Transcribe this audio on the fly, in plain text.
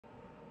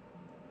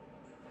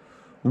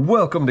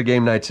Welcome to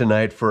Game Night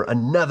tonight for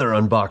another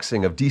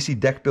unboxing of DC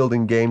deck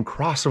building game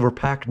crossover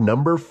pack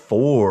number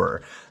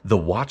 4, the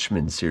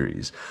Watchmen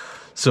series.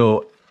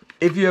 So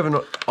if you haven't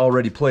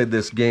already played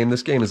this game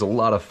is a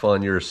lot of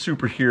fun. You're a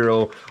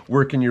superhero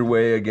working your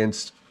way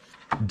against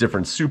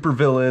different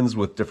supervillains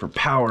with different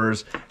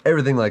powers,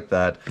 everything like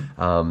that.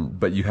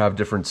 But you have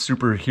different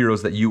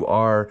superheroes that you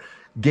are,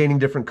 gaining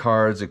different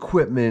cards,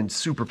 equipment,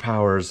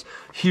 superpowers,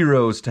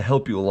 heroes to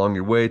help you along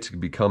your way to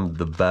become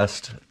the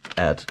best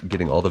at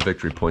getting all the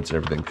victory points and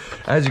everything.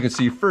 As you can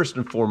see, first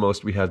and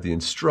foremost, we have the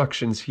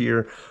instructions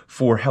here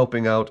for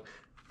helping out,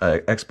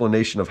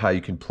 explanation of how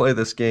you can play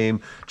this game.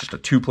 Just a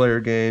 2-player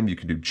game. You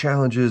can do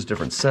challenges,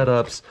 different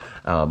setups.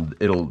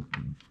 It'll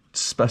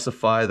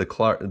specify the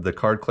card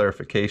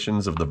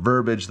clarifications of the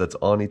verbiage that's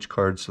on each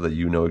card so that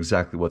you know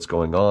exactly what's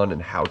going on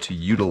and how to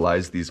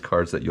utilize these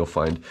cards that you'll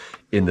find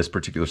in this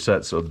particular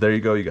set. So there you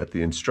go, you got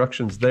the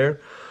instructions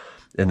there.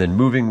 And then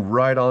moving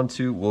right on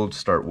to, we'll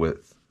start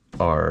with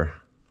our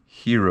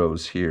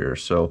heroes here.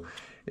 So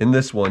in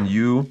this one,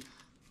 you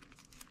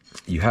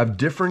have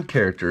different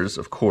characters,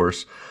 of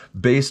course,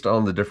 based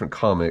on the different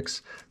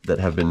comics that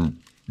have been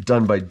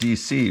done by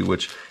DC,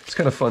 which is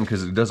kind of fun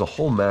because it does a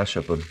whole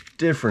mashup of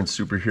different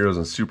superheroes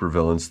and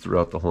supervillains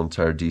throughout the whole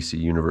entire DC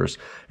universe,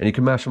 and you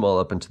can mash them all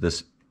up into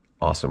this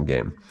awesome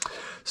game.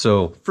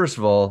 So first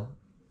of all,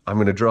 I'm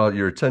going to draw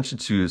your attention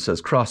to, it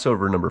says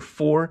crossover number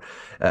 4.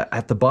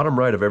 At the bottom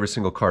right of every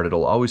single card,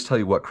 it'll always tell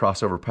you what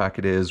crossover pack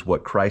it is,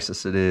 what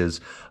crisis it is,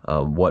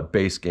 what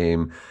base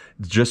game,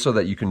 just so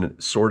that you can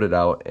sort it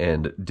out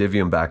and divvy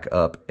them back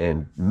up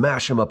and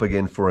mash them up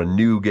again for a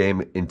new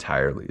game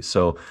entirely.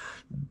 So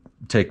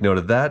take note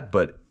of that.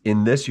 But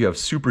in this, you have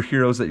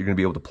superheroes that you're going to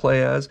be able to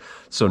play as.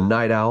 So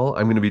Night Owl,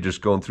 I'm going to be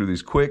just going through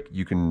these quick.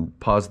 You can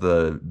pause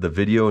the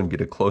video and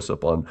get a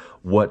close-up on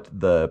what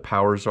the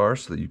powers are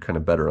so that you kind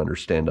of better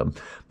understand them.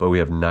 But we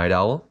have Night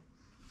Owl.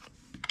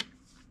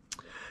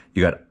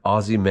 You got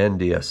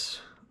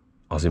Ozymandias.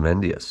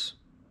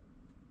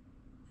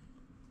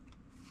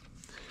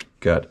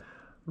 Got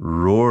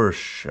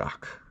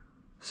Rorschach.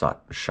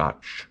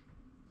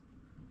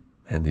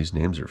 Man, these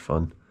names are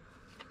fun.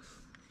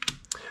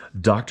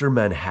 Dr.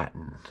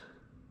 Manhattan.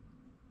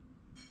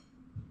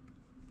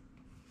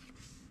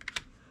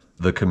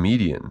 The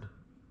Comedian.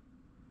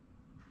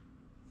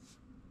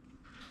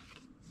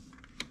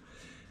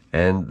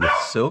 And the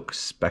Silk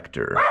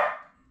Spectre.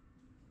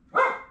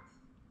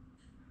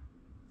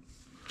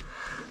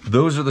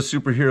 Those are the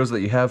superheroes that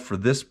you have for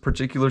this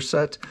particular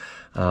set.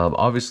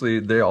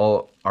 Obviously, they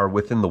all are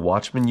within the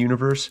Watchmen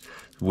universe,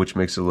 which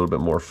makes it a little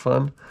bit more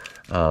fun.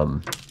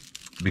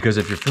 Because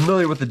if you're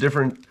familiar with the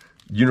different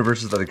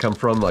universes that they come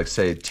from, like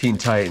say Teen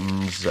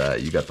Titans,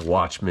 you got the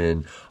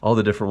Watchmen, all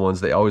the different ones,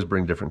 they always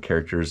bring different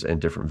characters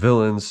and different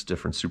villains,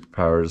 different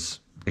superpowers,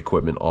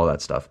 equipment, all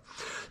that stuff.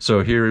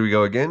 So here we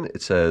go again.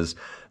 It says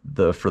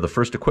for the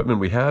first equipment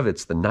we have,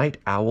 it's the Night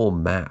Owl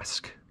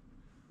mask.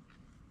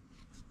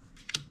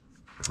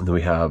 And then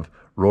we have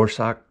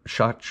Rorschach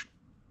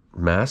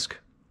mask.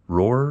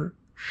 Rorschach.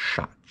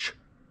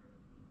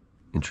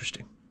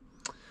 Interesting.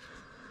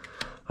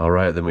 All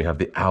right, then we have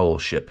the Owl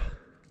ship.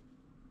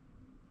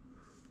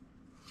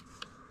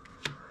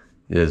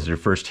 As your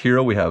first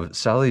hero, we have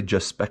Sally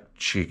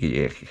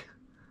Juspecchi.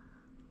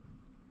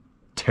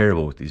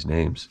 Terrible with these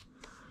names.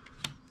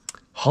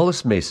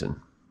 Hollis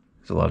Mason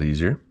is a lot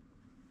easier.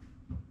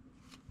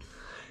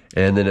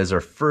 And then as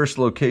our first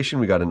location,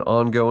 we got an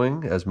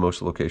ongoing, as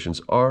most locations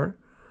are.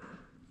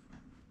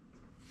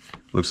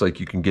 Looks like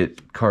you can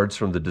get cards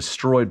from the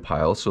destroyed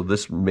pile, so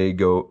this may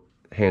go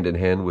hand in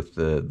hand with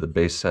the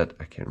base set.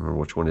 I can't remember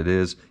which one it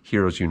is.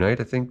 Heroes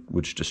Unite, I think,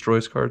 which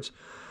destroys cards.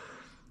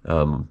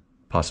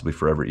 Possibly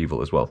Forever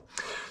Evil as well.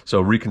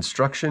 So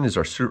Reconstruction is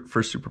our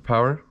first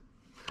superpower,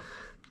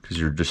 because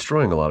you're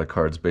destroying a lot of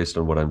cards based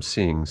on what I'm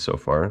seeing so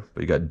far.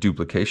 But you got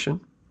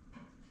Duplication.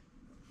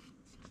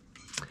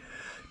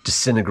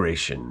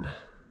 Disintegration.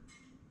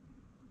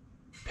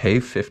 Pay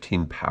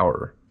 15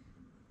 power.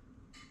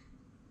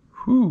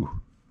 Whew.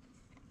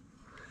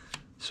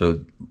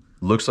 So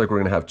looks like we're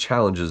going to have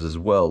challenges as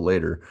well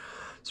later.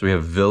 So we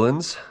have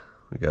villains.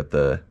 We got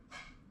the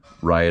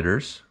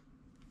Rioters.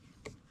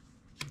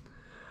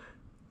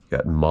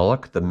 Got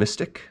Moloch the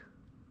Mystic.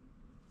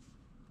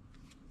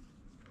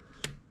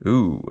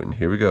 Ooh, and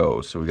here we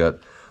go. So we got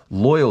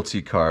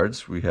loyalty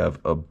cards. We have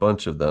a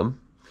bunch of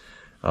them.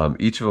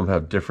 Each of them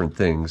have different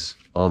things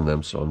on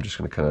them, so I'm just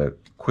going to kind of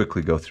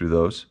quickly go through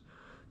those.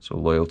 So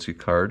loyalty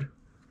card.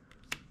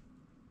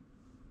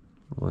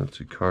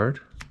 Loyalty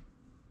card.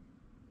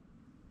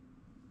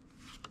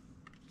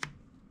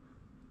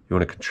 You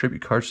want to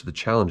contribute cards to the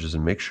challenges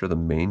and make sure the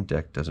main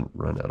deck doesn't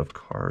run out of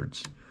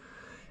cards.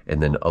 And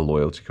then a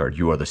loyalty card.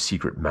 You are the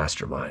secret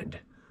mastermind.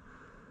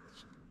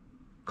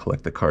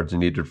 Collect the cards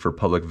needed for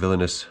public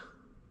villainous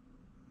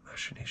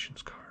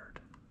machinations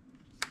card.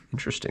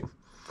 Interesting.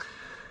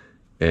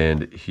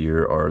 And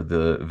here are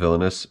the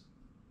villainous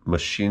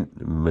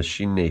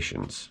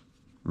machinations.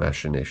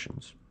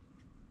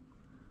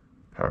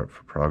 Power up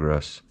for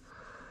progress.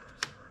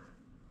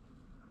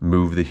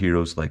 Move the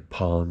heroes like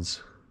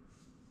pawns.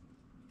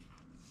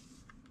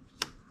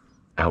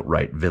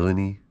 Outright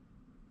Villainy,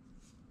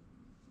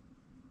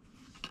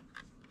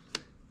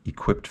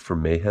 Equipped for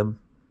Mayhem.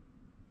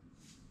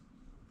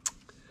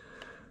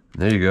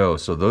 And there you go.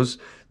 So those,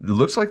 it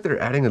looks like they're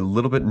adding a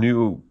little bit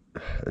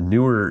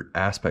newer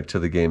aspect to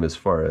the game as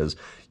far as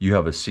you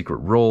have a secret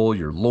role,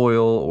 you're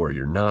loyal or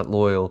you're not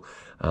loyal.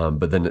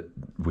 But then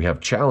we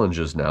have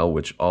challenges now,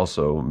 which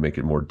also make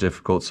it more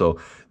difficult. So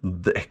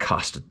it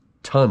costs a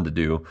ton to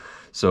do.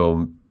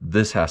 So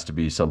this has to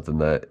be something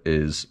that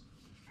is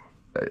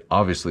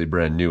obviously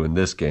brand new in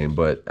this game,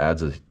 but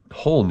adds a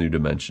whole new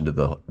dimension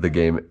to the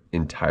game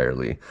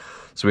entirely.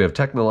 So we have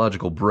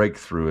technological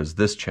breakthrough as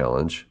this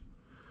challenge.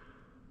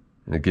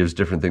 And it gives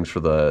different things for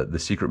the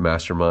secret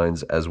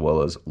masterminds as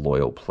well as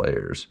loyal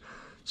players.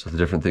 So the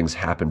different things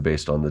happen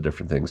based on the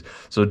different things.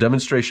 So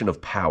demonstration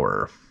of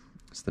power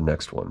is the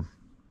next one.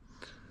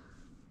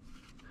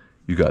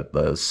 You got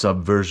the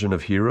subversion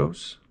of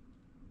heroes.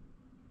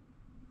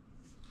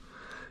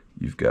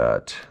 You've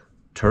got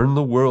turn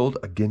the world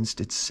against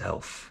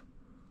itself.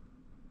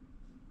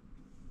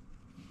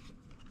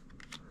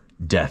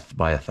 Death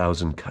by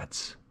 1,000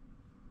 cuts.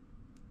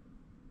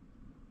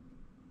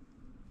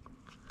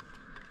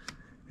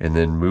 And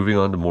then moving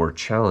on to more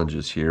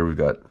challenges here, we've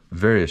got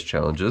various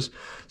challenges.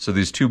 So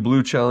these two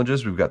blue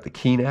challenges, we've got the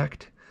Keen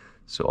Act.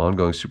 So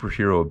ongoing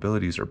superhero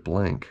abilities are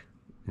blank.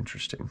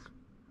 Interesting.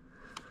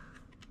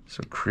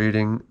 So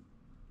creating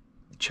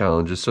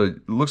challenges. So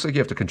it looks like you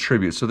have to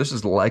contribute. So this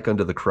is like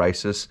under the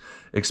Crisis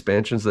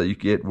expansions that you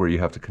get where you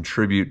have to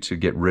contribute to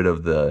get rid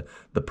of the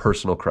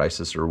personal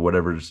crisis or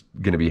whatever's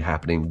going to be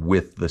happening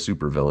with the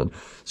supervillain.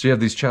 So you have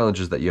these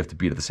challenges that you have to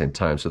beat at the same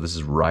time. So this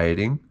is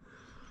rioting,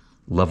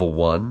 level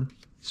 1.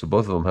 So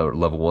both of them have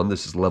level 1.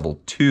 This is level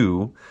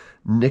 2,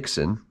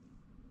 Nixon.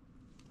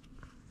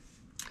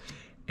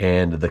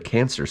 And the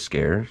Cancer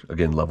Scare,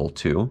 again, level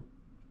 2.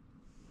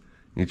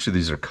 Each of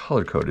these are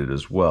color-coded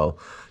as well.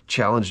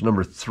 Challenge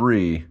number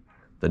 3,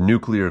 the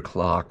Nuclear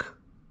Clock.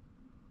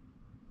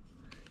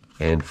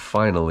 And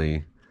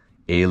finally,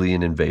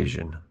 Alien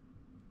Invasion.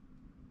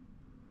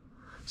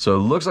 So it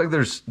looks like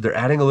they're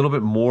adding a little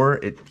bit more.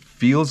 It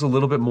feels a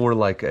little bit more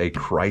like a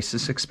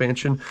Crisis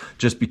expansion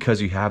just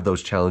because you have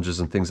those challenges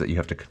and things that you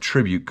have to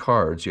contribute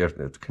cards. You have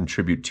to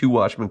contribute 2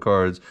 Watchmen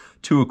cards,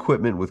 2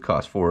 equipment with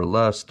cost 4 or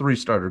less, 3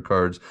 starter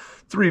cards,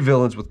 3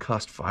 villains with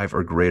cost 5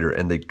 or greater,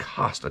 and they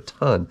cost a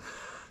ton.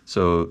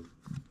 So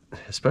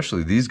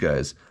especially these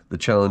guys, the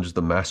challenge is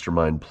the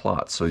mastermind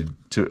plot. So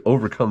to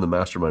overcome the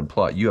mastermind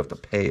plot, you have to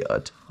pay a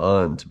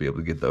ton to be able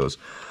to get those.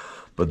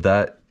 But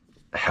that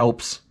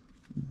helps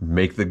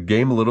make the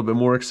game a little bit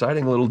more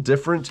exciting, a little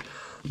different,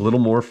 a little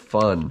more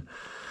fun.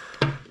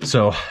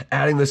 So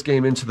adding this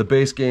game into the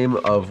base game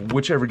of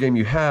whichever game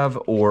you have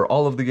or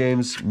all of the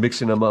games,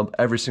 mixing them up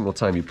every single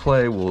time you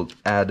play will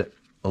add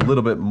a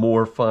little bit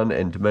more fun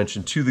and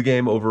dimension to the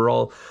game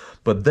overall.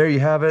 But there you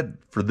have it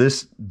for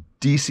this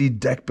DC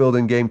deck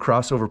building game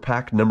crossover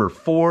pack number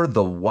 4,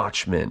 the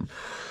Watchmen.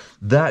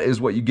 That is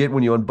what you get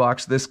when you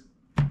unbox this.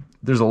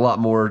 There's a lot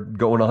more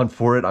going on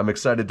for it. I'm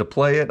excited to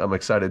play it. I'm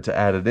excited to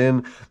add it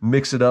in,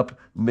 mix it up,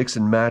 mix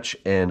and match,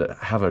 and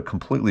have a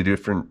completely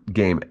different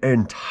game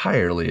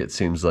entirely, it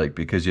seems like,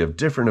 because you have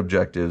different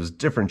objectives,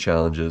 different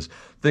challenges,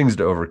 things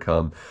to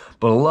overcome,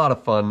 but a lot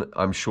of fun,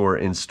 I'm sure,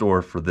 in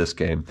store for this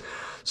game.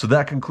 So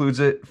that concludes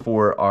it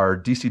for our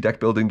DC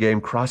deck building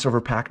game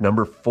crossover pack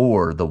number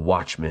 4, the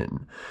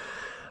Watchmen.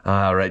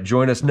 All right,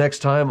 join us next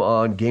time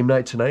on Game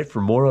Night Tonight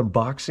for more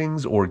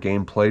unboxings or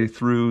game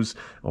playthroughs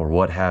or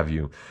what have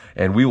you.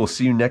 And we will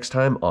see you next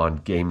time on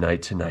Game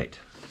Night Tonight.